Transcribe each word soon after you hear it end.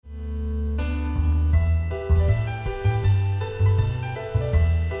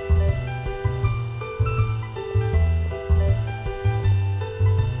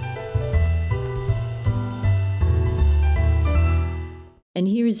And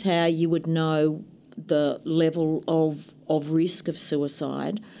here is how you would know the level of risk of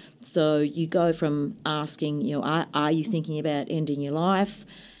suicide. So you go from asking, are you thinking about ending your life?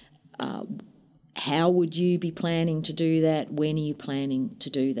 How would you be planning to do that? When are you planning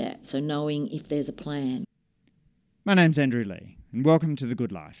to do that? So knowing if there's a plan. My name's Andrew Lee, and welcome to The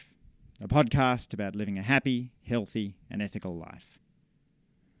Good Life, a podcast about living a happy, healthy and ethical life.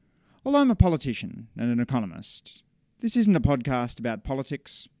 Although I'm a politician and an economist, this isn't a podcast about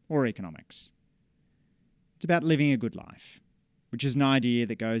politics or economics. It's about living a good life, which is an idea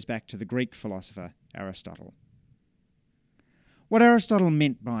that goes back to the Greek philosopher Aristotle. What Aristotle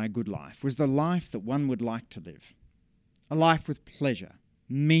meant by a good life was the life that one would like to live, a life with pleasure,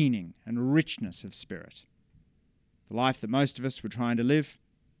 meaning and richness of spirit, the life that most of us were trying to live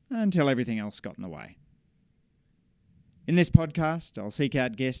until everything else got in the way. In this podcast, I'll seek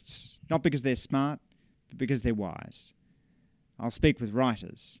out guests not because they're smart, but because they're wise. I'll speak with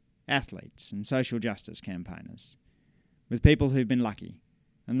writers, athletes and social justice campaigners, with people who've been lucky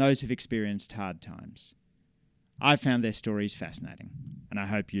and those who've experienced hard times. I've found their stories fascinating, and I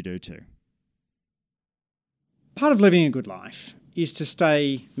hope you do too. Part of living a good life is to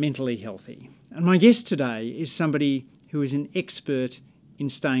stay mentally healthy. And my guest today is somebody who is an expert in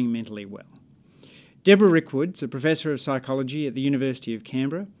staying mentally well. Debra Rickwood's a professor of psychology at the University of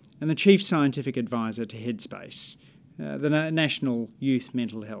Canberra and the chief scientific advisor to Headspace, the National Youth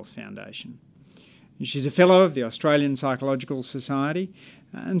Mental Health Foundation. She's a fellow of the Australian Psychological Society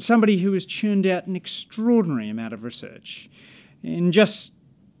and somebody who has churned out an extraordinary amount of research. In just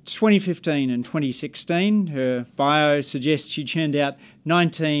 2015 and 2016, her bio suggests she churned out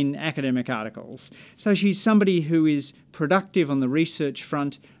 19 academic articles. So she's somebody who is productive on the research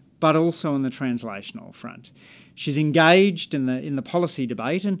front, but also on the translational front. She's engaged in the policy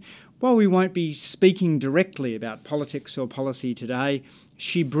debate, and while we won't be speaking directly about politics or policy today,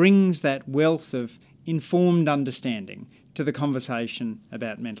 she brings that wealth of informed understanding to the conversation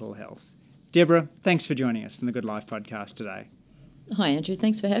about mental health. Debra, thanks for joining us in the Good Life podcast today. Hi Andrew,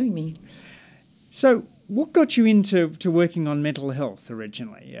 thanks for having me. So what got you into working on mental health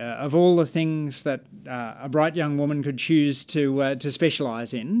originally? Of all the things that a bright young woman could choose to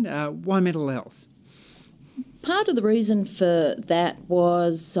specialise in, why mental health? Part of the reason for that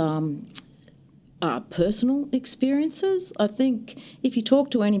was personal experiences. I think if you talk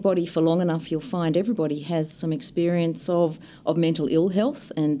to anybody for long enough, you'll find everybody has some experience of mental ill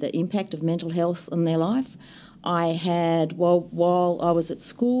health and the impact of mental health on their life. I had, while I was at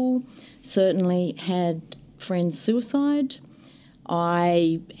school, certainly had friends suicide.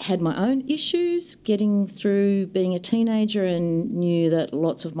 I had my own issues getting through being a teenager and knew that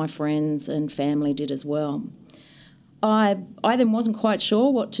lots of my friends and family did as well. I then wasn't quite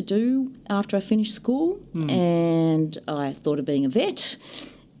sure what to do after I finished school, and I thought of being a vet.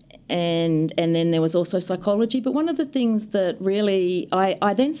 And then there was also psychology. But one of the things that really,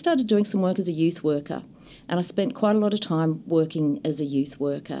 I then started doing some work as a youth worker. And I spent quite a lot of time working as a youth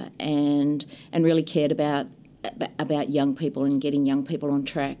worker and really cared about young people and getting young people on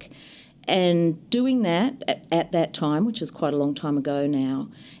track. And doing that at that time, which was quite a long time ago now,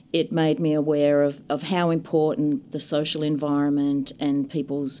 it made me aware of how important the social environment and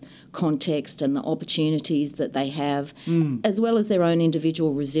people's context and the opportunities that they have, as well as their own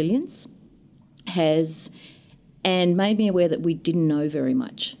individual resilience, has, and made me aware that we didn't know very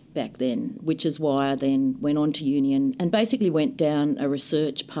much back then, which is why I then went on to uni and basically went down a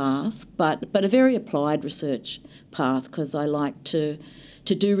research path, but a very applied research path, because I like to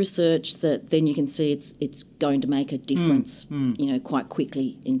do research that then you can see it's going to make a difference, quite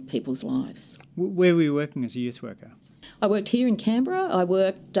quickly in people's lives. Where were you working as a youth worker? I worked here in Canberra. I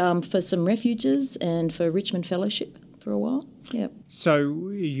worked for some refuges and for Richmond Fellowship for a while. Yeah. So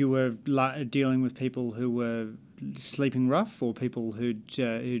you were dealing with people who were sleeping rough, or people who'd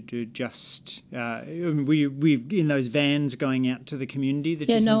just were you in those vans going out to the community that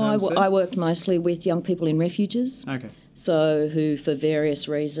you sometimes see? I worked mostly with young people in refuges. Okay. So who, for various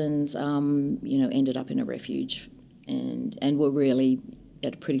reasons, ended up in a refuge and were really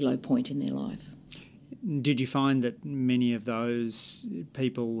at a pretty low point in their life. Did you find that many of those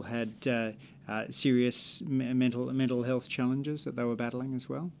people had serious mental health challenges that they were battling as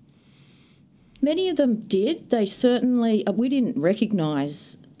well? Many of them did. They certainly, we didn't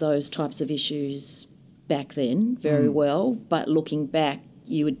recognise those types of issues back then very well, but looking back,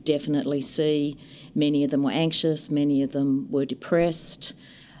 you would definitely see many of them were anxious, many of them were depressed,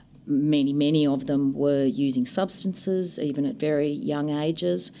 many of them were using substances, even at very young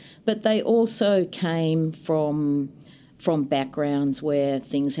ages, but they also came from backgrounds where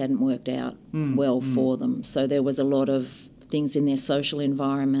things hadn't worked out well for them. So there was a lot of things in their social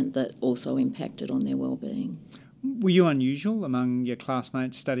environment that also impacted on their well-being. Were you unusual among your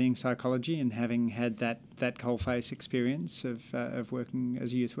classmates studying psychology and having had that coalface experience of working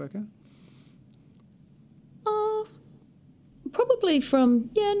as a youth worker? Probably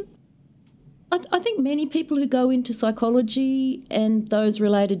I think many people who go into psychology and those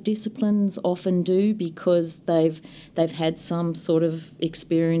related disciplines often do because they've had some sort of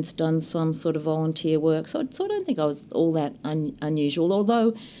experience, done some sort of volunteer work. So I don't think I was all that unusual,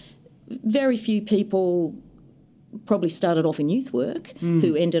 although very few people probably started off in youth work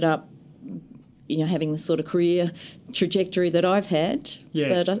who ended up having the sort of career trajectory that I've had.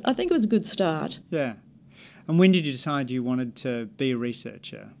 Yes. But I think it was a good start. Yeah. And when did you decide you wanted to be a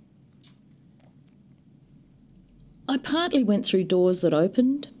researcher? I partly went through doors that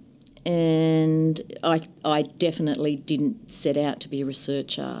opened, and I definitely didn't set out to be a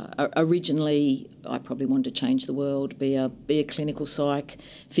researcher. Originally, I probably wanted to change the world, be a clinical psych,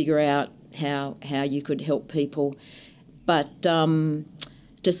 figure out how you could help people, but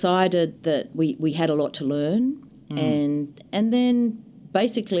decided that we had a lot to learn, and then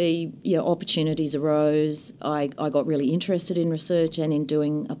basically opportunities arose. I got really interested in research and in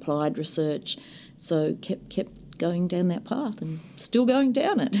doing applied research, so kept going down that path and still going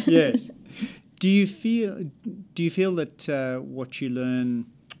down it. Yes. Do you feel that what you learn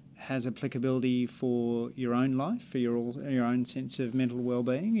has applicability for your own life, for your own sense of mental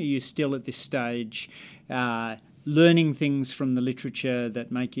well-being? Are you still at this stage learning things from the literature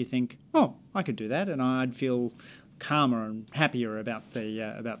that make you think, oh, I could do that and I'd feel calmer and happier about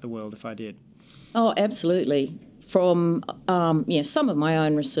the world if I did? Oh, absolutely. From some of my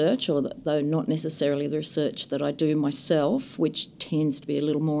own research, though not necessarily the research that I do myself, which tends to be a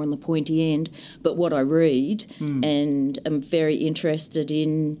little more on the pointy end, but what I read and am very interested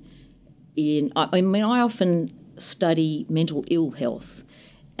in. I often study mental ill health,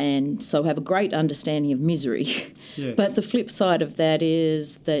 and so have a great understanding of misery. Yes. But the flip side of that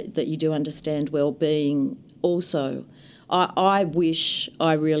is that you do understand well-being also. I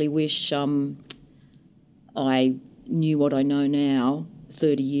really wish I knew what I know now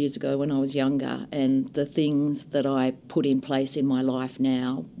 30 years ago when I was younger, and the things that I put in place in my life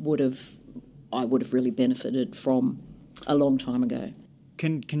now I would have really benefited from a long time ago.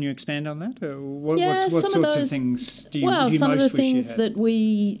 Can you expand on that? What sorts of things do you some most of the wish you things had? that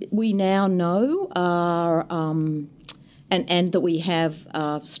we now know are and that we have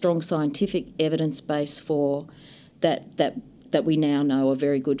strong scientific evidence base for that we now know are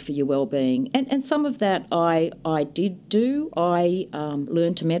very good for your well-being. And some of that I did do. I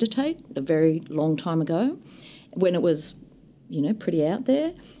learned to meditate a very long time ago when it was, pretty out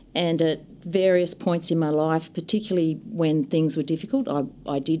there. And at various points in my life, particularly when things were difficult,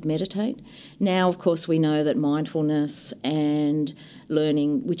 I did meditate. Now, of course, we know that mindfulness and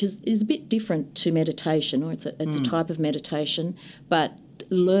learning, which is a bit different to meditation, or it's a type of meditation, but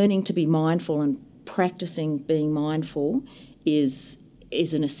learning to be mindful and practicing being mindful is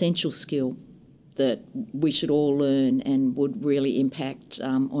an essential skill that we should all learn and would really impact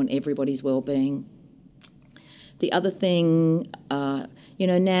on everybody's well-being. The other thing,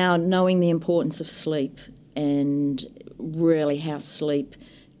 now knowing the importance of sleep and really how sleep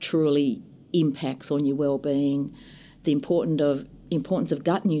truly impacts on your well-being, the importance of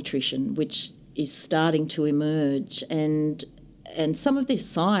gut nutrition, which is starting to emerge, and some of this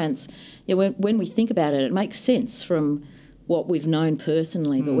science, when we think about it, it makes sense from what we've known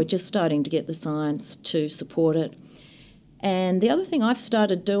personally, but we're just starting to get the science to support it. And the other thing I've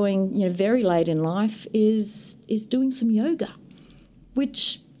started doing, very late in life is doing some yoga,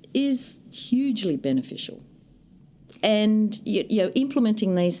 which is hugely beneficial. And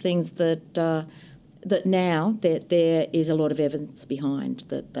implementing these things that now that there is a lot of evidence behind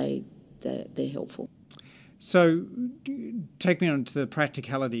that they're helpful. So take me on to the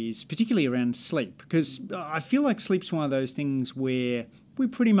practicalities, particularly around sleep, because I feel like sleep's one of those things where we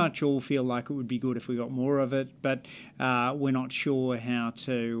pretty much all feel like it would be good if we got more of it, but we're not sure how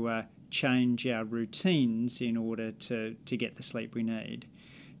to change our routines in order to get the sleep we need.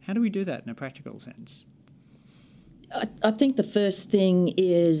 How do we do that in a practical sense? I think the first thing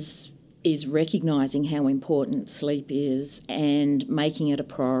is recognising how important sleep is and making it a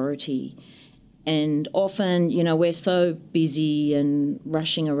priority. And often, we're so busy and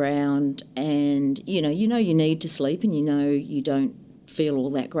rushing around, and you need to sleep, and you don't feel all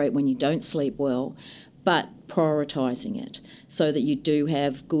that great when you don't sleep well, but prioritising it so that you do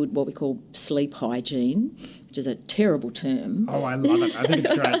have good, what we call sleep hygiene, which is a terrible term. Oh, I love it. I think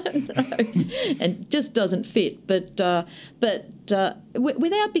it's great. And just doesn't fit. But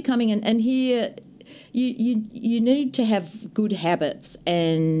without becoming, and here you need to have good habits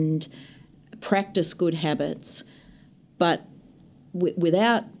and practice good habits, but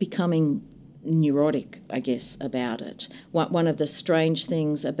without becoming neurotic, I guess, about it. One of the strange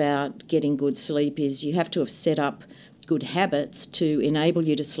things about getting good sleep is you have to have set up good habits to enable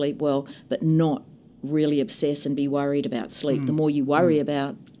you to sleep well, but not really obsess and be worried about sleep. The more you worry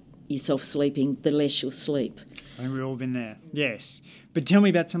about yourself sleeping, the less you'll sleep. I think we've all been there, yes. But tell me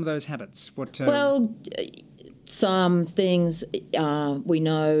about some of those habits. Well, some things we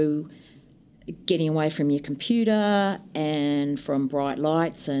know, getting away from your computer and from bright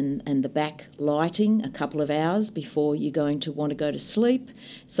lights and the back lighting a couple of hours before you're going to want to go to sleep.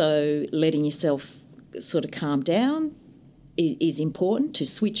 So letting yourself sort of calm down is important, to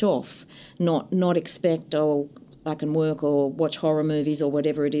switch off, not expect, I can work or watch horror movies or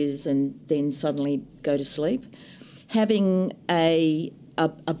whatever it is and then suddenly go to sleep. Having a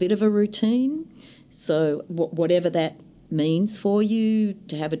bit of a routine, so whatever that means for you,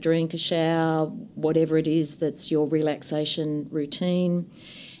 to have a drink, a shower, whatever it is that's your relaxation routine.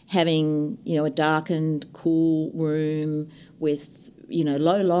 Having, a darkened, cool room with,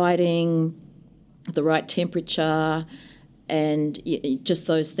 low lighting, the right temperature, and just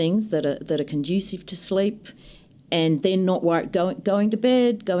those things that are conducive to sleep. And then not going to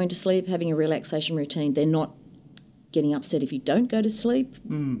bed, going to sleep, having a relaxation routine. They're not getting upset if you don't go to sleep.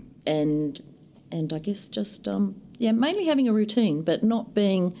 And I guess just mainly having a routine, but not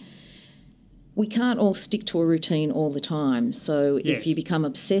being. We can't all stick to a routine all the time. So if you become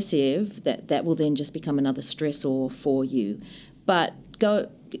obsessive, that will then just become another stressor for you. But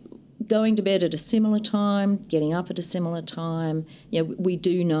going to bed at a similar time, getting up at a similar time. We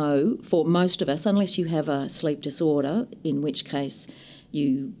do know for most of us, unless you have a sleep disorder, in which case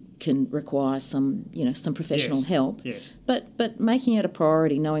you can require some professional help. Yes. But making it a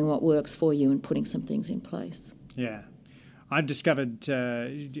priority, knowing what works for you and putting some things in place. Yeah. I discovered,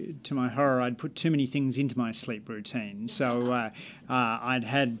 to my horror, I'd put too many things into my sleep routine. So I'd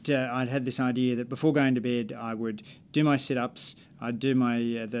had this idea that before going to bed, I would do my sit-ups, I'd do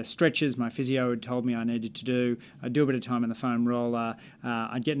the stretches my physio had told me I needed to do. I'd do a bit of time on the foam roller.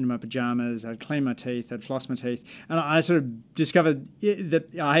 I'd get into my pajamas. I'd clean my teeth. I'd floss my teeth. And I sort of discovered that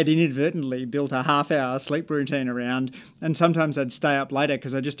I had inadvertently built a half-hour sleep routine around. And sometimes I'd stay up later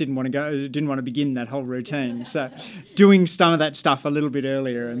because I just didn't want to begin that whole routine. So doing some of that stuff a little bit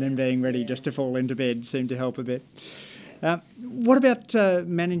earlier and then being ready just to fall into bed seemed to help a bit. What about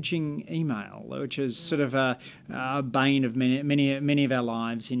managing email, which is sort of a bane of many of our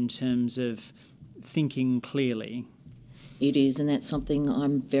lives in terms of thinking clearly? It is, and that's something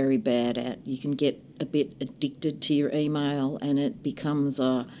I'm very bad at. You can get a bit addicted to your email and it becomes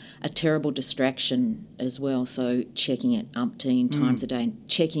a terrible distraction as well. So checking it umpteen times a day and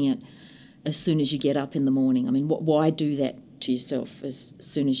checking it as soon as you get up in the morning. I mean, why do that to yourself as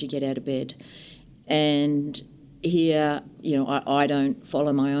soon as you get out of bed? And here, I don't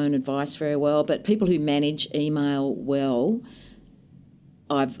follow my own advice very well, but people who manage email well,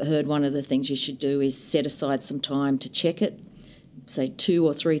 I've heard one of the things you should do is set aside some time to check it, say 2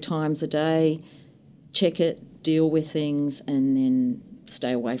 or 3 times a day, check it, deal with things, and then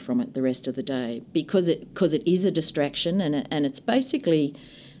stay away from it the rest of the day because it is a distraction and it's basically,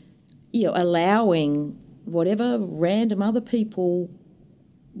 allowing whatever random other people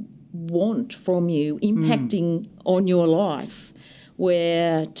want from you impacting on your life,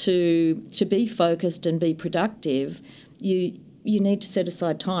 where to be focused and be productive, you need to set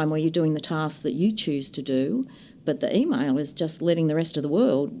aside time where you're doing the tasks that you choose to do, but the email is just letting the rest of the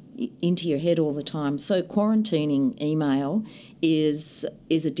world into your head all the time. So quarantining email is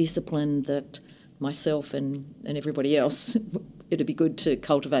a discipline that myself and everybody else, it'd be good to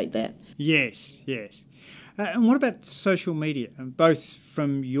cultivate that. Yes. And what about social media, both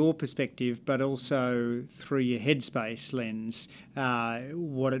from your perspective but also through your headspace lens?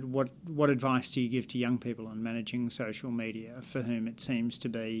 What advice do you give to young people on managing social media, for whom it seems to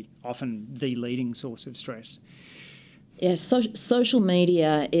be often the leading source of stress? Yeah, social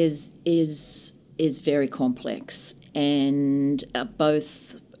media is very complex and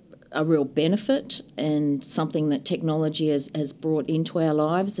both a real benefit and something that technology has brought into our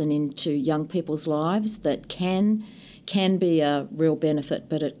lives and into young people's lives that can be a real benefit,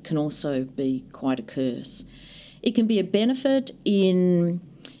 but it can also be quite a curse. It can be a benefit in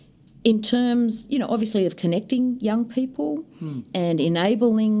terms, obviously of connecting young people and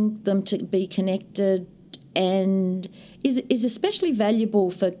enabling them to be connected, and is especially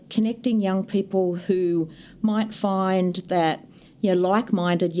valuable for connecting young people who might find that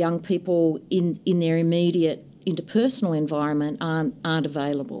like-minded young people in their immediate interpersonal environment aren't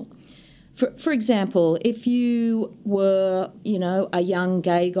available. For example, if you were, a young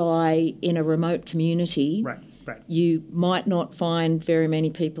gay guy in a remote community, Right. you might not find very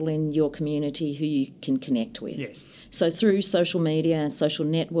many people in your community who you can connect with. Yes. So through social media and social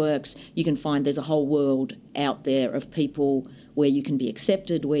networks, you can find there's a whole world out there of people where you can be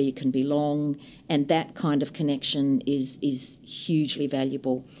accepted, where you can belong, and that kind of connection is hugely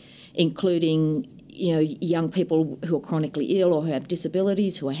valuable, including young people who are chronically ill or who have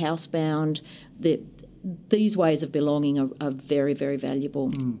disabilities, who are housebound. These ways of belonging are very, very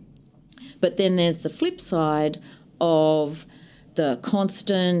valuable. But then there's the flip side of the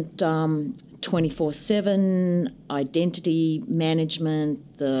constant 24/7 identity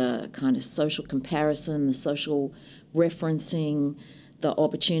management, the kind of social comparison, the social referencing, the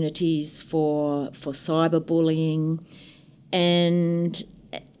opportunities for cyberbullying, and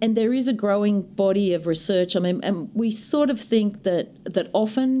there is a growing body of research. I mean, and we sort of think that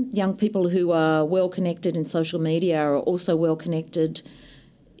often young people who are well connected in social media are also well connected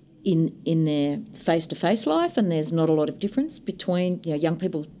in their face-to-face life, and there's not a lot of difference between, young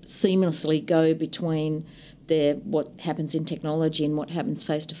people seamlessly go between what happens in technology and what happens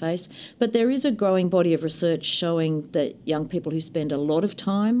face-to-face. But there is a growing body of research showing that young people who spend a lot of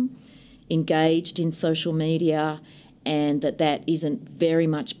time engaged in social media and that isn't very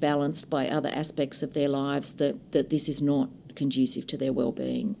much balanced by other aspects of their lives, that this is not conducive to their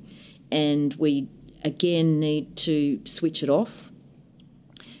well-being. And we, again, need to switch it off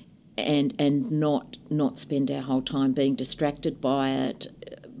and not spend our whole time being distracted by it,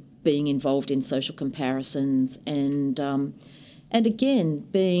 being involved in social comparisons, and again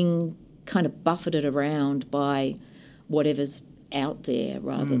being kind of buffeted around by whatever's out there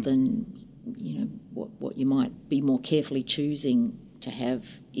rather than what you might be more carefully choosing to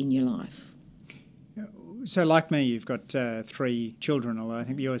have in your life. So like me, you've got 3 children, although I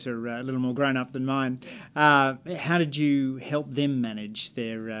think yours are a little more grown up than mine. How did you help them manage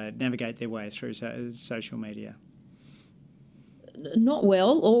navigate their way through social media? Not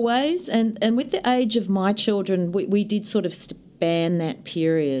well, always. And with the age of my children, we did sort of span that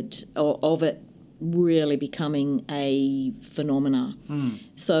period of it really becoming a phenomena.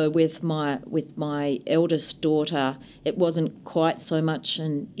 So with my eldest daughter, it wasn't quite so much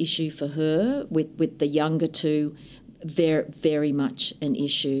an issue for her. With the younger two, very, very much an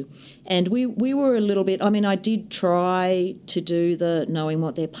issue. And we were a little bit, I mean, I did try to do the knowing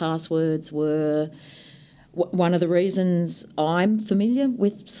what their passwords were. One of the reasons I'm familiar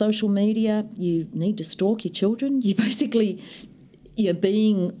with social media, you need to stalk your children. You basically,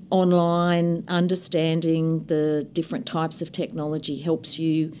 being online, understanding the different types of technology helps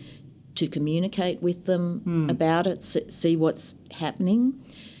you to communicate with them about it, see what's happening.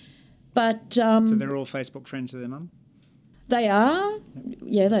 But so they're all Facebook friends of their mum? They are.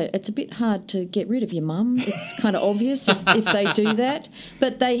 Yeah, it's a bit hard to get rid of your mum. It's kind of obvious if they do that.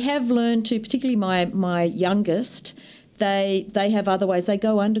 But they have learned to, particularly my youngest, they have other ways. They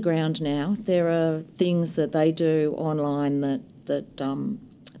go underground now. There are things that they do online that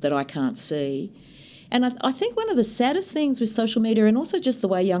I can't see. And I think one of the saddest things with social media, and also just the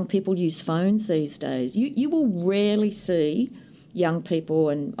way young people use phones these days, you will rarely see young people,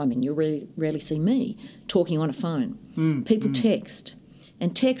 and I mean, you really rarely see me talking on a phone. People text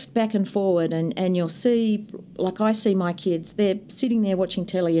back and forward, and you'll see, like I see my kids, they're sitting there watching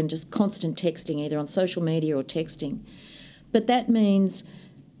telly and just constant texting, either on social media or texting. But that means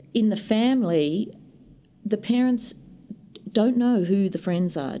in the family, the parents don't know who the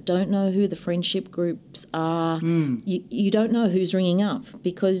friends are, don't know who the friendship groups are. You don't know who's ringing up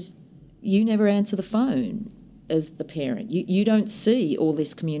because you never answer the phone as the parent. You don't see all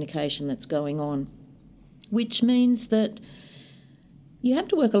this communication that's going on, which means that you have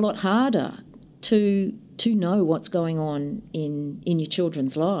to work a lot harder to know what's going on in your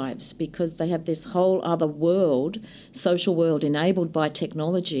children's lives, because they have this whole other world, social world enabled by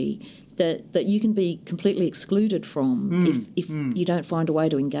technology that you can be completely excluded from if you don't find a way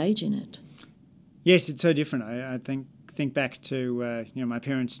to engage in it. Yes, it's so different. I think back to my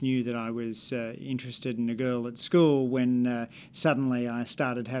parents knew that I was interested in a girl at school when suddenly I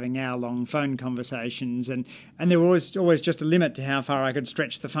started having hour-long phone conversations, and there was always just a limit to how far I could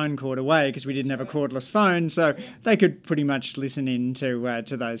stretch the phone cord away because we didn't have a cordless phone, so they could pretty much listen in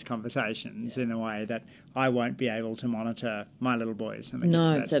to those conversations in a way that I won't be able to monitor my little boys.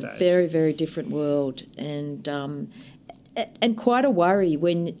 No, it's a very, very different world, and quite a worry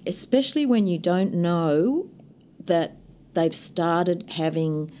especially when you don't know that they've started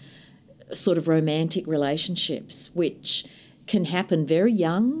having sort of romantic relationships, which can happen very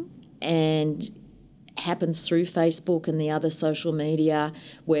young and happens through Facebook and the other social media,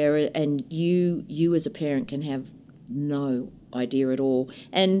 and you as a parent can have no idea at all.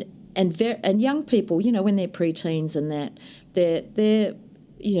 And young people, when they're preteens and that,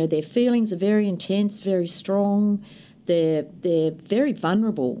 their feelings are very intense, very strong. They're very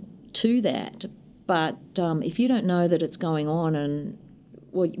vulnerable to that. But if you don't know that it's going on, and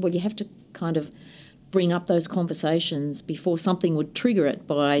you have to kind of bring up those conversations before something would trigger it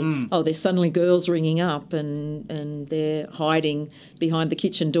by, there's suddenly girls ringing up and they're hiding behind the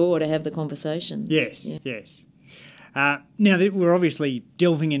kitchen door to have the conversations. Yes, yes. Now, we're obviously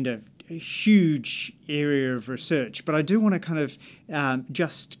delving into a huge area of research, but I do want to kind of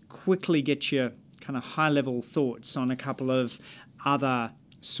just quickly get your kind of high-level thoughts on a couple of other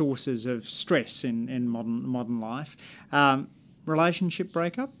sources of stress in modern life. Relationship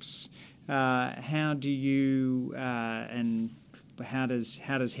breakups. How do you and how does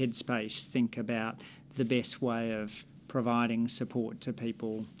Headspace think about the best way of providing support to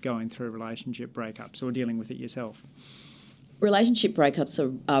people going through relationship breakups or dealing with it yourself? Relationship breakups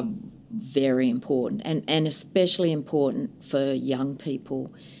are very important, and especially important for young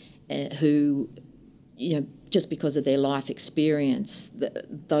people who, just because of their life experience,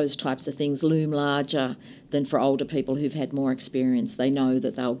 those types of things loom larger than for older people who've had more experience. They know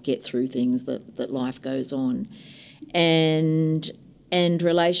that they'll get through things, that life goes on. And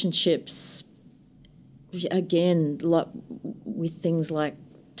relationships, again, with things like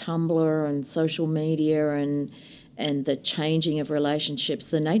Tumblr and social media and the changing of relationships,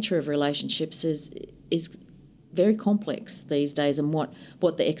 the nature of relationships is very complex these days, and what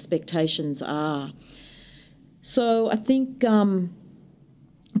the expectations are. So I think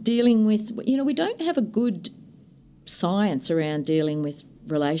dealing with, we don't have a good science around dealing with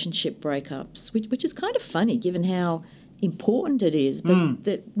relationship breakups, which is kind of funny given how important it is, but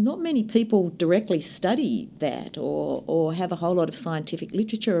that not many people directly study that or have a whole lot of scientific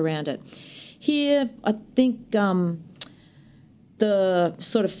literature around it. Here, I think the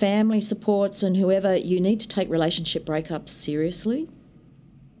sort of family supports and whoever, you need to take relationship breakups seriously,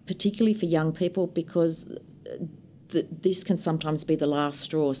 particularly for young people, because this can sometimes be the last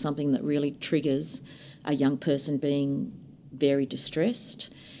straw, something that really triggers a young person being very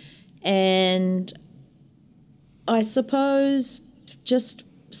distressed. And I suppose just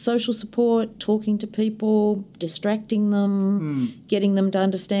social support, talking to people, distracting them, getting them to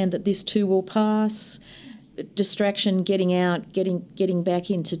understand that this too will pass. Distraction, getting out, getting back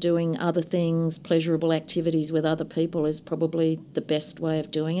into doing other things, pleasurable activities with other people is probably the best way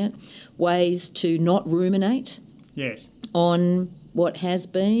of doing it. Ways to not ruminate on what has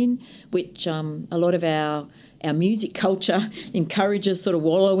been, which a lot of our music culture encourages sort of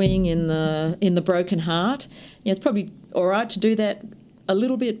wallowing in the broken heart. It's probably all right to do that a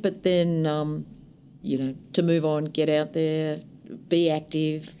little bit, but then to move on, get out there, be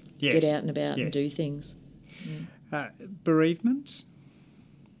active, get out and about and do things. Bereavement?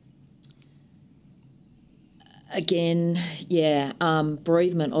 Again,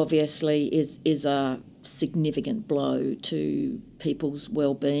 bereavement obviously is a significant blow to people's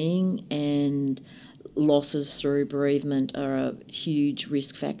well-being, and losses through bereavement are a huge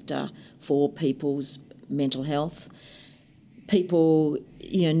risk factor for people's mental health. People,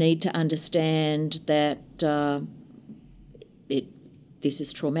 need to understand that this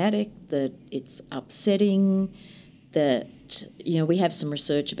is traumatic, that it's upsetting, that, we have some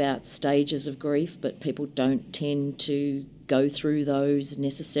research about stages of grief, but people don't tend to go through those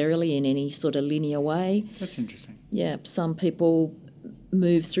necessarily in any sort of linear way. That's interesting. Yeah, some people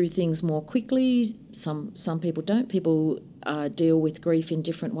move through things more quickly, some people don't. People deal with grief in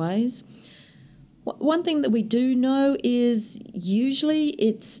different ways. One thing that we do know is usually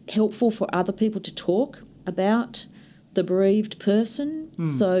it's helpful for other people to talk about the bereaved person,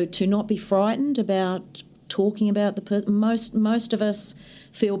 so to not be frightened about talking about the person. Most of us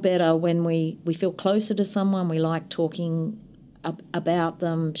feel better when we feel closer to someone. We like talking about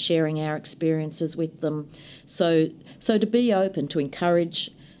them, sharing our experiences with them. So to be open, to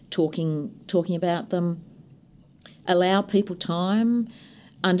encourage talking about them, allow people time,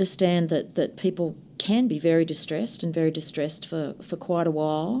 understand that people can be very distressed for quite a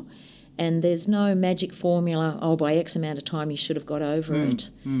while, and there's no magic formula, by X amount of time you should have got over it.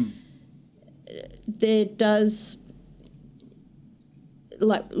 There does,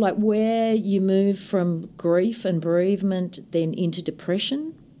 like where you move from grief and bereavement then into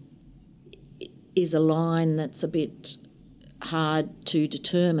depression is a line that's a bit hard to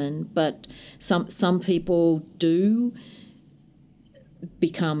determine, but some people do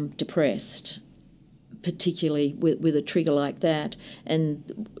become depressed, particularly with a trigger like that.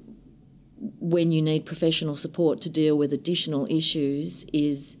 And when you need professional support to deal with additional issues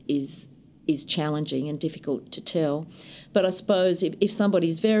is challenging and difficult to tell. But I suppose if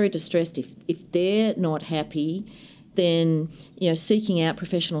somebody's very distressed, if they're not happy, then seeking out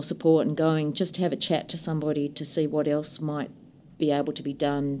professional support and going just to have a chat to somebody to see what else might be able to be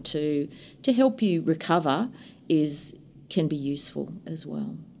done to help you recover can be useful as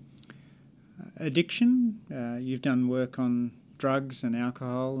well. Addiction, you've done work on drugs and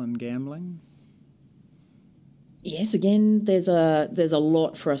alcohol and gambling. Yes, again, there's a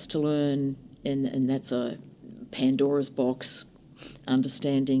lot for us to learn, and that's a Pandora's box,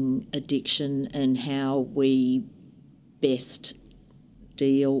 understanding addiction and how we best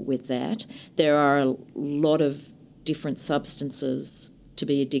deal with that. There are a lot of different substances to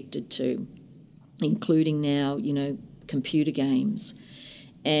be addicted to, including now, computer games,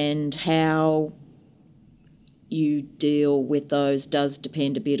 and how you deal with those does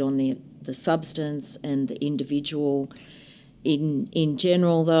depend a bit on the substance and the individual. In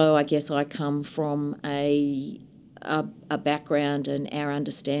general, though, I guess I come from a background, and our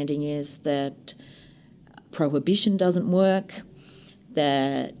understanding is that prohibition doesn't work,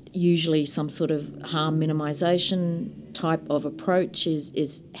 that usually some sort of harm minimisation type of approach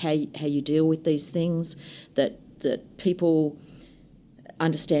is how you deal with these things, that people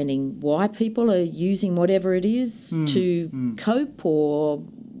understanding why people are using whatever it is to cope or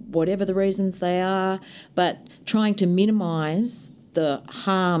whatever the reasons they are, but trying to minimise the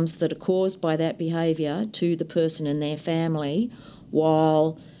harms that are caused by that behaviour to the person and their family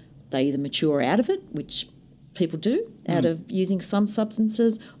while they either mature out of it, which people do, out of using some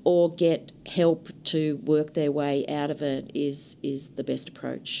substances, or get help to work their way out of it is the best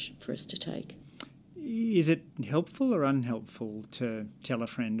approach for us to take. Is it helpful or unhelpful to tell a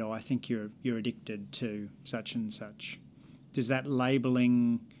friend, I think you're addicted to such and such? Does that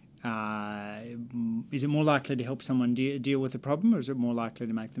labelling, is it more likely to help someone deal with the problem, or is it more likely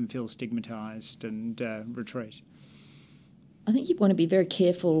to make them feel stigmatised and retreat? I think you want to be very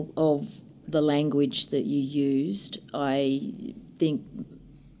careful of the language that you used. I think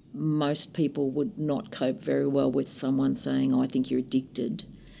most people would not cope very well with someone saying, I think you're addicted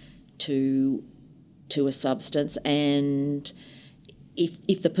to a substance, and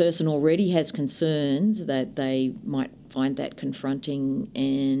if the person already has concerns that they might find that confronting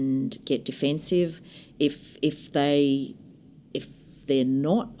and get defensive, if they're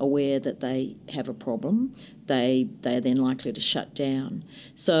not aware that they have a problem, they're then likely to shut down.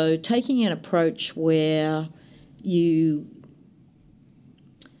 So taking an approach where you'd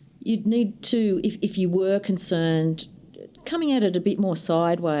need to, if you were concerned, coming at it a bit more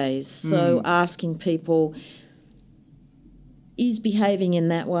sideways. So asking people, is behaving in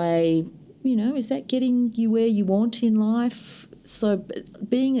that way, is that getting you where you want in life? So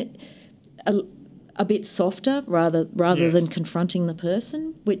being a bit softer rather Yes. than confronting the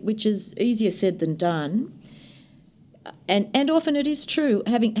person, which is easier said than done. And often it is true,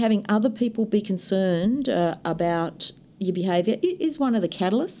 having other people be concerned about your behaviour is one of the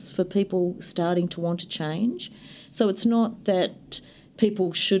catalysts for people starting to want to change. So it's not that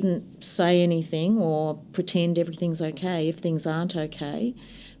people shouldn't say anything or pretend everything's okay if things aren't okay,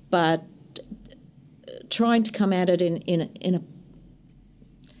 but trying to come at it in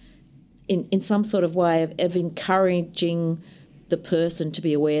some sort of way of encouraging the person to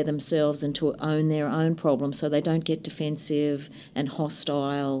be aware themselves and to own their own problems so they don't get defensive and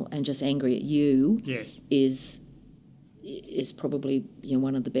hostile and just angry at you. Yes. is probably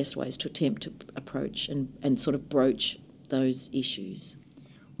one of the best ways to attempt to approach and sort of broach those issues.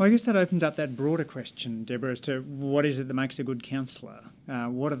 Well, I guess that opens up that broader question, Deborah, as to what is it that makes a good counsellor?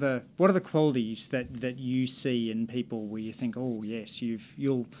 What are the qualities that you see in people where you think, oh yes,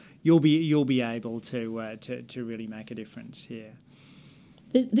 you'll be able to really make a difference here?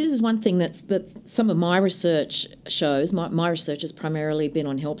 This is one thing that some of my research shows. My research has primarily been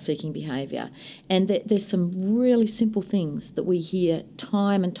on help-seeking behaviour, and there's some really simple things that we hear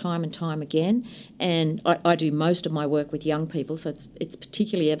time and time and time again. And I do most of my work with young people, so it's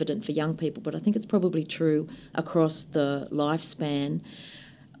particularly evident for young people, but I think it's probably true across the lifespan.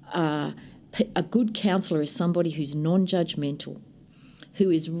 A good counsellor is somebody who's non-judgmental, who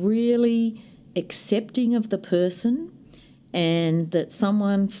is really accepting of the person, and that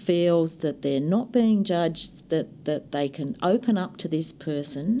someone feels that they're not being judged, that they can open up to this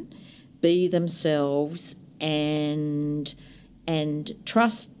person, be themselves, and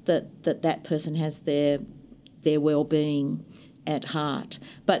trust that person has their well-being at heart.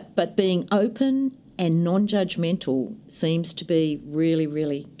 But being open and non-judgmental seems to be really,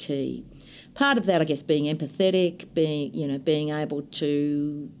 really key. Part of that, I guess, being empathetic, being able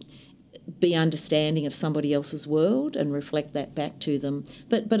to be understanding of somebody else's world and reflect that back to them.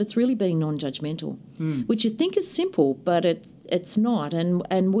 But it's really being non-judgmental, which you think is simple, but it's not.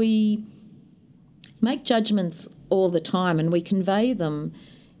 And we make judgments all the time, and we convey them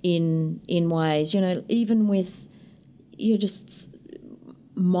in ways, even with just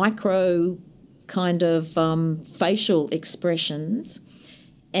micro kind of facial expressions,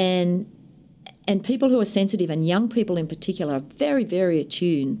 and people who are sensitive, and young people in particular, are very, very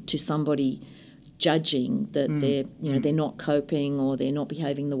attuned to somebody judging that they're not coping, or they're not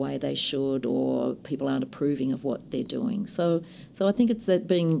behaving the way they should, or people aren't approving of what they're doing. So I think it's that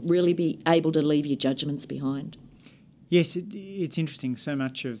be able to leave your judgments behind. Yes, it's interesting. So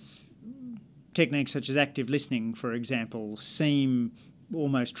much of techniques such as active listening, for example, seem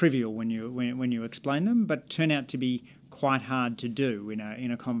almost trivial when you explain them, but turn out to be quite hard to do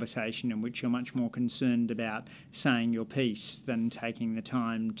in a conversation in which you're much more concerned about saying your piece than taking the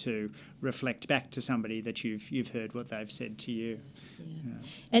time to reflect back to somebody that you've heard what they've said to you. Yeah.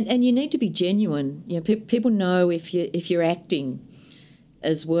 And you need to be genuine. People know if you're acting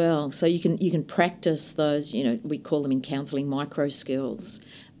as well, so you can practice those. We call them in counselling micro skills.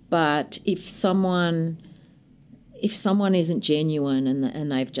 But if someone isn't genuine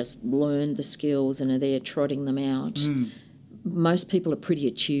and they've just learned the skills and are there trotting them out, most people are pretty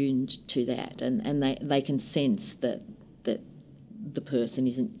attuned to that, and they can sense that the person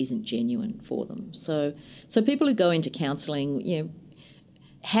isn't genuine for them. So people who go into counselling,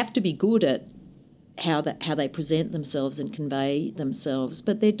 have to be good at how they present themselves and convey themselves,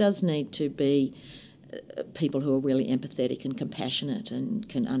 but there does need to be people who are really empathetic and compassionate and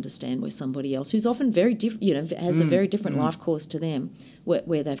can understand where somebody else, who's often very different, has a very different life course to them,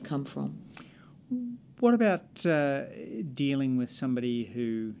 where they've come from. What about dealing with somebody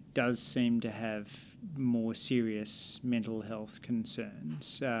who does seem to have more serious mental health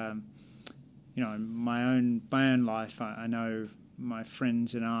concerns? In my own life, I know my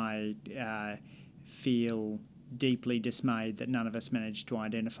friends and I feel deeply dismayed that none of us managed to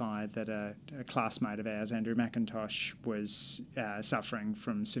identify that a classmate of ours, Andrew McIntosh, was suffering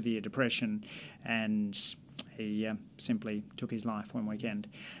from severe depression, and he simply took his life one weekend.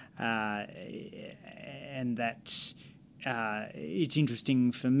 And that it's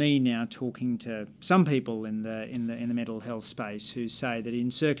interesting for me now talking to some people in the mental health space who say that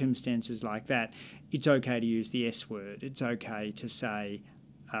in circumstances like that, it's okay to use the S word. It's okay to say,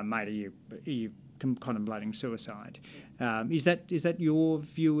 "Mate, are you contemplating suicide?" Is that your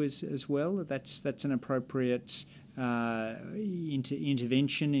view as well? That's an appropriate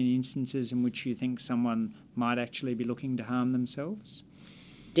intervention in instances in which you think someone might actually be looking to harm themselves?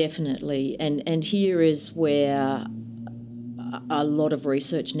 Definitely, and here is where a lot of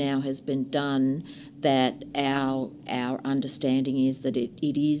research now has been done, that our understanding is that it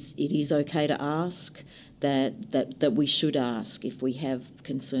is okay to ask, that we should ask if we have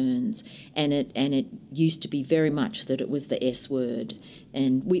concerns, and it used to be very much that it was the S word,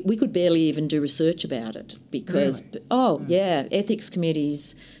 and we could barely even do research about it because ethics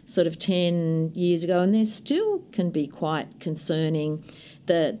committees sort of 10 years ago, and there still can be quite concerning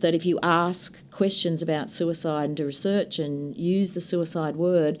that if you ask questions about suicide and do research and use the suicide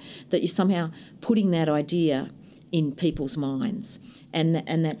word, that you're somehow putting that idea in people's minds, and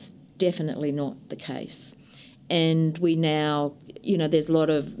that's definitely not the case. And we now, there's a lot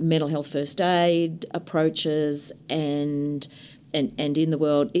of mental health first aid approaches, and in the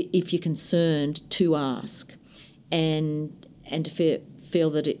world, if you're concerned, to ask, and to feel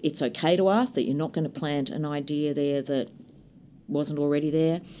that it's okay to ask, that you're not going to plant an idea there that wasn't already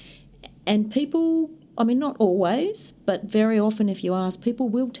there. And people, not always, but very often if you ask, people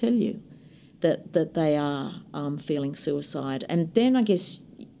will tell you that they are feeling suicide. And then I guess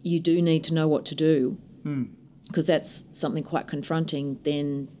you do need to know what to do, because that's something quite confronting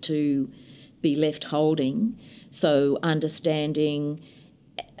then to be left holding. So understanding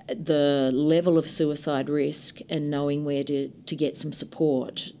the level of suicide risk and knowing where to get some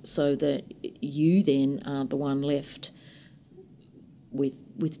support, so that you then aren't the one left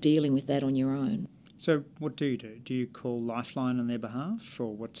with dealing with that on your own. So what do you do? Do you call Lifeline on their behalf,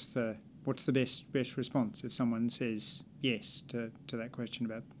 or what's the best response if someone says yes to that question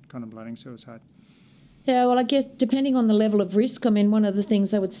about contemplating suicide? Yeah, well, I guess depending on the level of risk, one of the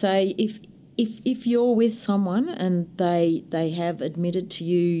things I would say, if you're with someone and they have admitted to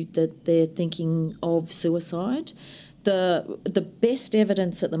you that they're thinking of suicide, the best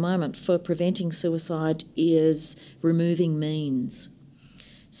evidence at the moment for preventing suicide is removing means.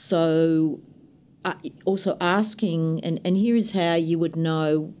 So also asking, and here is how you would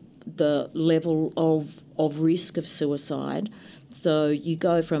know the level of risk of suicide. So you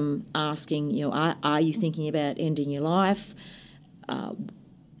go from asking, are you thinking about ending your life?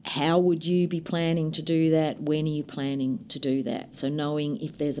 How would you be planning to do that? When are you planning to do that? So knowing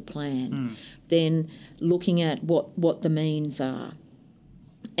if there's a plan. Then looking at what the means are,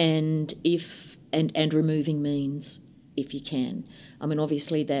 and and removing means if you can. I mean,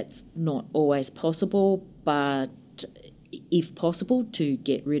 obviously that's not always possible, but if possible, to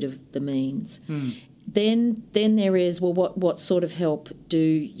get rid of the means. Then there is, well, what sort of help do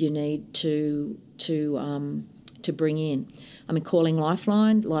you need to bring in? I mean, calling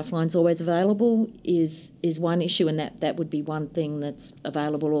Lifeline's always available is one issue, and that would be one thing that's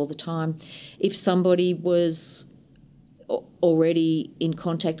available all the time. If somebody was already in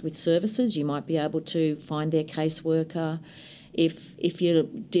contact with services, you might be able to find their caseworker. If you're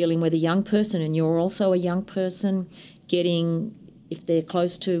dealing with a young person and you're also a young person, if they're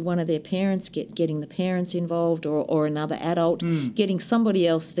close to one of their parents, getting the parents involved, or another adult, getting somebody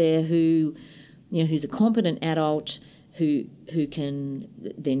else there who's a competent adult who can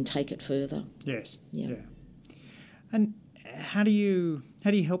then take it further. Yes. Yeah. And how do you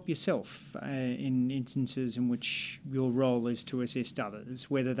help yourself in instances in which your role is to assist others,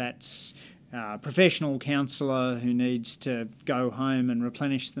 whether that's a professional counsellor who needs to go home and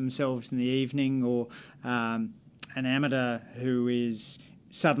replenish themselves in the evening, or an amateur who is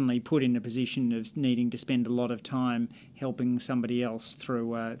suddenly put in a position of needing to spend a lot of time helping somebody else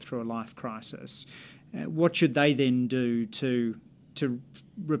through a life crisis? What should they then do to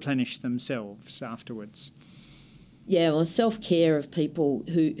replenish themselves afterwards? Yeah, well, self-care of people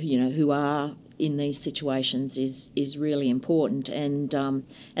who are in these situations is really important, and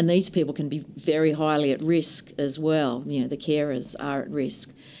these people can be very highly at risk as well. The carers are at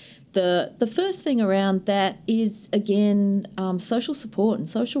risk. The first thing around that is, again, social support and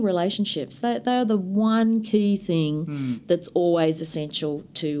social relationships. They are the one key thing that's always essential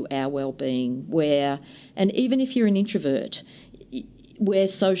to our well-being. And even if you're an introvert, we're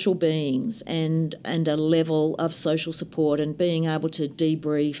social beings, and a level of social support and being able to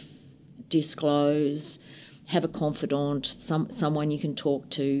debrief, disclose, have a confidant, someone you can talk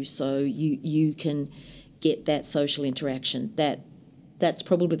to, so you can get that social interaction. That's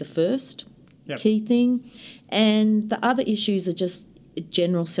probably the first key thing. And the other issues are just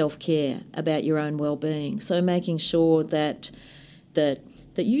general self-care about your own well-being. So making sure that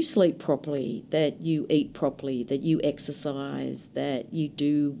you sleep properly, that you eat properly, that you exercise, that you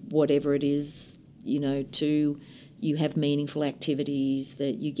do whatever it is, you have meaningful activities,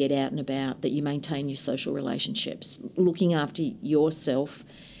 that you get out and about, that you maintain your social relationships, looking after yourself.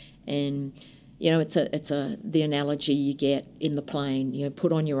 And it's the analogy you get in the plane.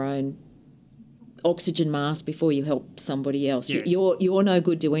 Put on your own oxygen mask before you help somebody else. Yes. You're no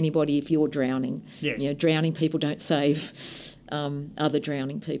good to anybody if you're drowning. Yes. Drowning people don't save other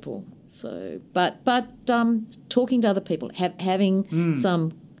drowning people. So, but talking to other people, having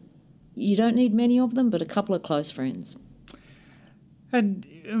some. You don't need many of them, but a couple of close friends. And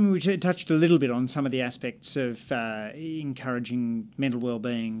we touched a little bit on some of the aspects of encouraging mental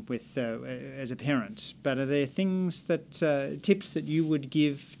well-being with as a parent. But are there things tips that you would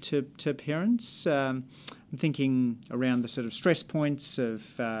give to parents? I'm thinking around the sort of stress points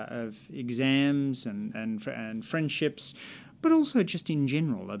of exams and friendships, but also just in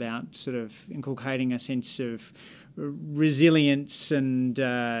general about sort of inculcating a sense of resilience and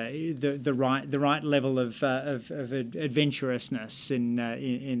the right level of adventurousness in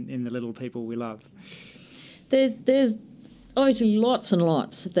the little people we love. There's obviously lots and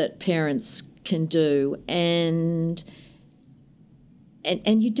lots that parents can do, and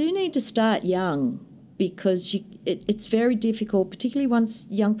you do need to start young, because it's very difficult, particularly once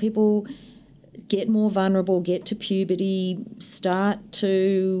young people get more vulnerable, get to puberty, start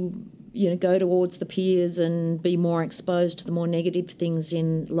to go towards the peers and be more exposed to the more negative things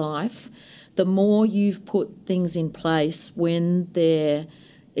in life. The more you've put things in place when they're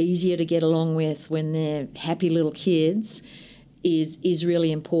easier to get along with, when they're happy little kids, is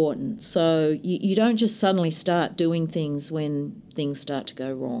really important. So you don't just suddenly start doing things when things start to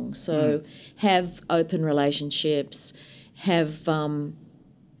go wrong. So have open relationships, have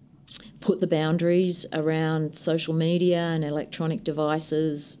put the boundaries around social media and electronic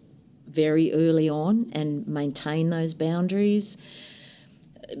devices very early on, and maintain those boundaries.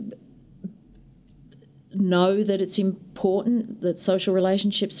 Know that it's important, that social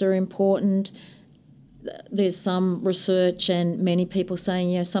relationships are important. There's some research and many people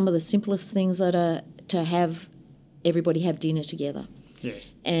saying, some of the simplest things are to have everybody have dinner together.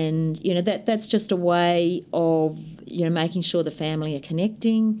 Yes. And, that's just a way of, making sure the family are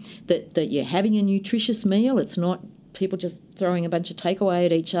connecting, that you're having a nutritious meal. It's not people just throwing a bunch of takeaway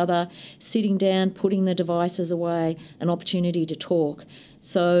at each other, sitting down, putting the devices away, an opportunity to talk.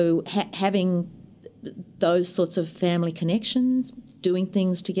 So having those sorts of family connections, doing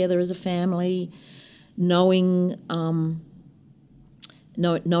things together as a family, knowing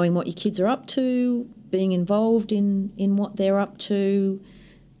what your kids are up to, being involved in what they're up to,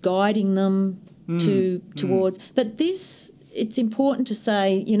 guiding them towards. But it's important to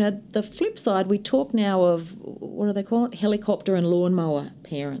say, the flip side, we talk now of, what do they call it, helicopter and lawnmower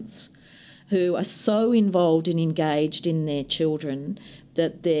parents who are so involved and engaged in their children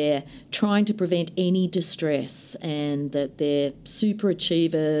that they're trying to prevent any distress and that they're super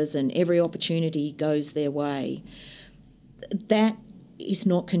achievers and every opportunity goes their way. That is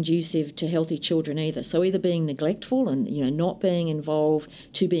not conducive to healthy children either. So either being neglectful and not being involved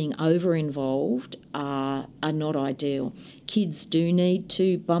to being over-involved are not ideal. Kids do need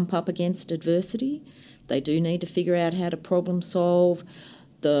to bump up against adversity. They do need to figure out how to problem solve.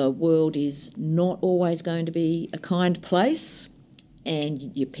 The world is not always going to be a kind place,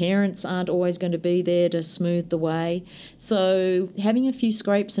 and your parents aren't always going to be there to smooth the way. So having a few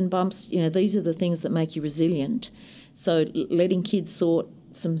scrapes and bumps, these are the things that make you resilient. So letting kids sort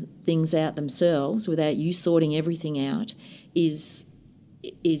some things out themselves without you sorting everything out is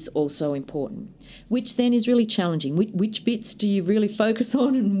also important, which then is really challenging. Which bits do you really focus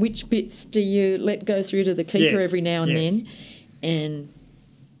on and which bits do you let go through to the keeper every now and then? And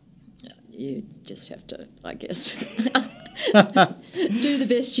you just have to, I guess, do the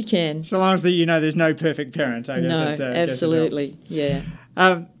best you can. So long as there's no perfect parent, I guess. No, absolutely, yeah.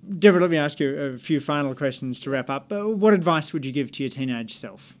 Debra, let me ask you a few final questions to wrap up. What advice would you give to your teenage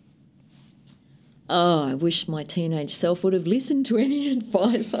self? Oh, I wish my teenage self would have listened to any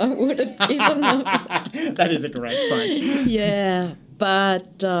advice I would have given them. That is a great point. Yeah,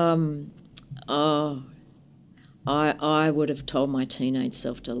 but I would have told my teenage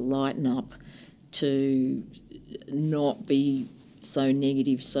self to lighten up, to not be so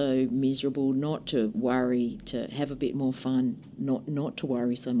negative, so miserable, not to worry, to have a bit more fun, not to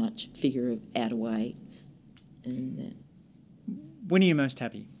worry so much, figure out a way. And when are you most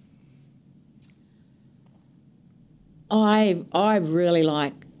happy? I really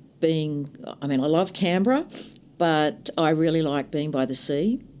like I love Canberra, but I really like being by the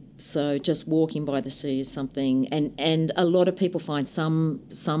sea. So just walking by the sea is something, and a lot of people find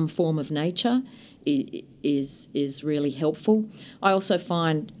some form of nature is really helpful. I also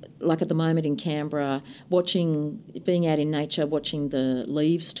find, like at the moment in Canberra, being out in nature, watching the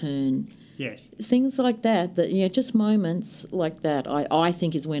leaves turn. Yes. Things like that, just moments like that, I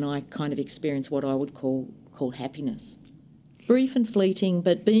think is when I kind of experience what I would call happiness. Brief and fleeting,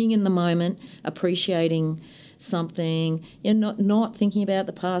 but being in the moment, appreciating something, not thinking about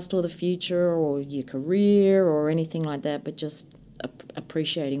the past or the future or your career or anything like that, but just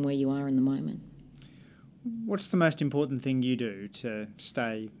appreciating where you are in the moment. What's the most important thing you do to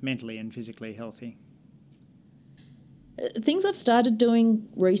stay mentally and physically healthy? Things I've started doing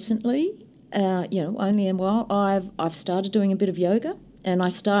recently, only in a while, I've started doing a bit of yoga, and I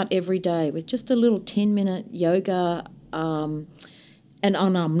start every day with just a little 10-minute yoga. And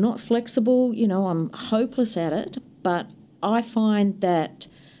I'm not flexible, I'm hopeless at it, but I find that,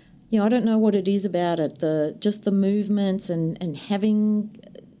 I don't know what it is about it, just the movements and having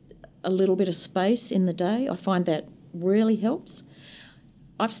a little bit of space in the day, I find that really helps.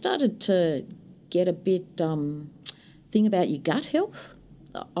 I've started to get a bit thing about your gut health.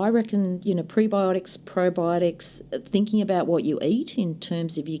 I reckon, prebiotics, probiotics, thinking about what you eat in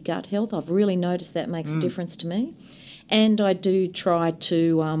terms of your gut health, I've really noticed that makes a difference to me. And I do try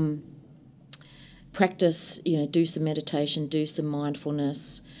to practice, do some meditation, do some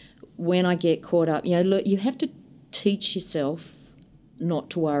mindfulness. When I get caught up, look, you have to teach yourself not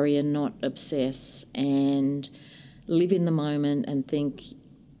to worry and not obsess and live in the moment and think,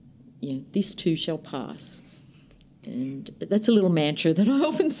 this too shall pass. And that's a little mantra that I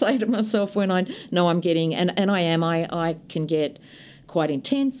often say to myself when I know I'm getting, and I can get quite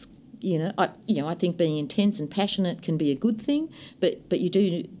intense. I think being intense and passionate can be a good thing, but you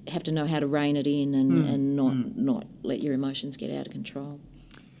do have to know how to rein it in and not let your emotions get out of control.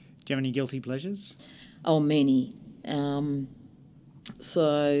 Do you have any guilty pleasures? Oh, many.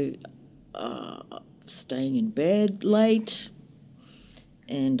 Staying in bed late.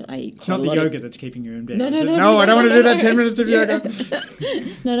 And I eat it's not the yoga that's keeping you in bed. No, I don't want to do that 10 minutes of yoga.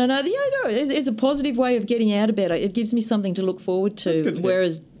 No. The yoga is a positive way of getting out of bed. It gives me something to look forward to.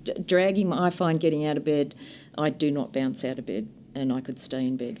 Whereas dragging, I find getting out of bed, I do not bounce out of bed. and I could stay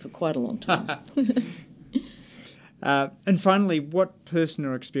in bed for quite a long time. And finally, what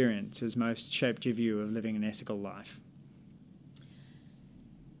personal experience has most shaped your view of living an ethical life?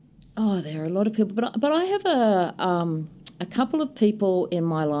 Oh, there are a lot of people, but I have a couple of people in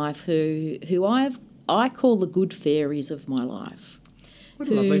my life who I call the good fairies of my life. What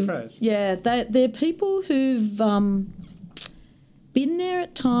a lovely phrase. Yeah, they're people who've been there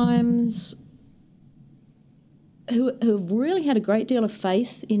at times, who've really had a great deal of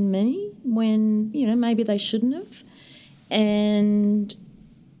faith in me when, maybe they shouldn't have, and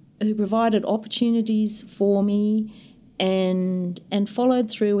who provided opportunities for me and followed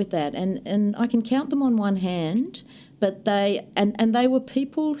through with that. And I can count them on one hand, but they were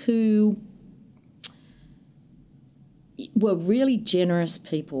people who were really generous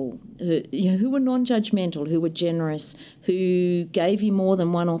people, who were non-judgmental, who were generous, who gave you more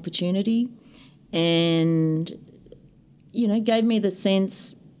than one opportunity and, gave me the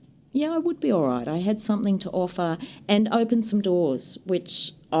sense, I would be all right. I had something to offer and opened some doors,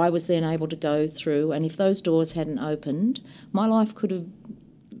 which I was then able to go through. And if those doors hadn't opened, my life could have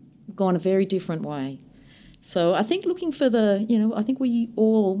gone a very different way. So I think looking for I think we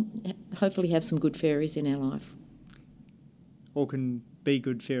all hopefully have some good fairies in our life. Or can be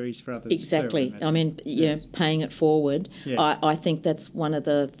good fairies for others. Exactly. Too, yes. Paying it forward. Yes. I think that's one of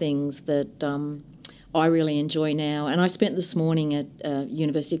the things that I really enjoy now. And I spent this morning at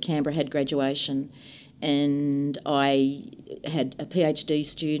University of Canberra, had graduation, and I had a PhD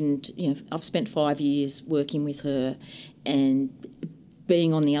student. I've spent 5 years working with her, and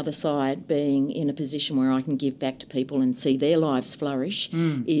being on the other side, being in a position where I can give back to people and see their lives flourish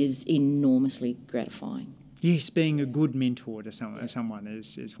is enormously gratifying. Yes, being a good mentor to someone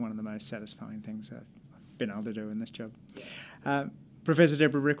is one of the most satisfying things I've been able to do in this job. Professor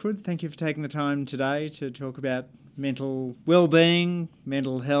Debra Rickwood, thank you for taking the time today to talk about mental well-being,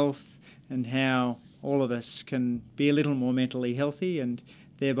 mental health, and how all of us can be a little more mentally healthy and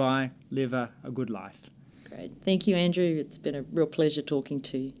thereby live a good life. Great. Thank you, Andrew. It's been a real pleasure talking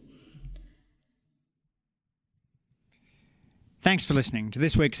to you. Thanks for listening to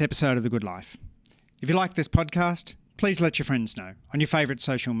this week's episode of The Good Life. If you like this podcast, please let your friends know on your favourite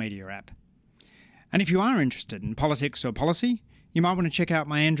social media app. And if you are interested in politics or policy, you might want to check out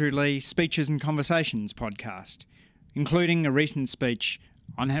my Andrew Lee Speeches and Conversations podcast, including a recent speech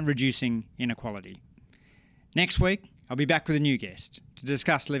on reducing inequality. Next week, I'll be back with a new guest to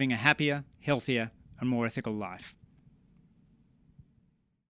discuss living a happier, healthier and more ethical life.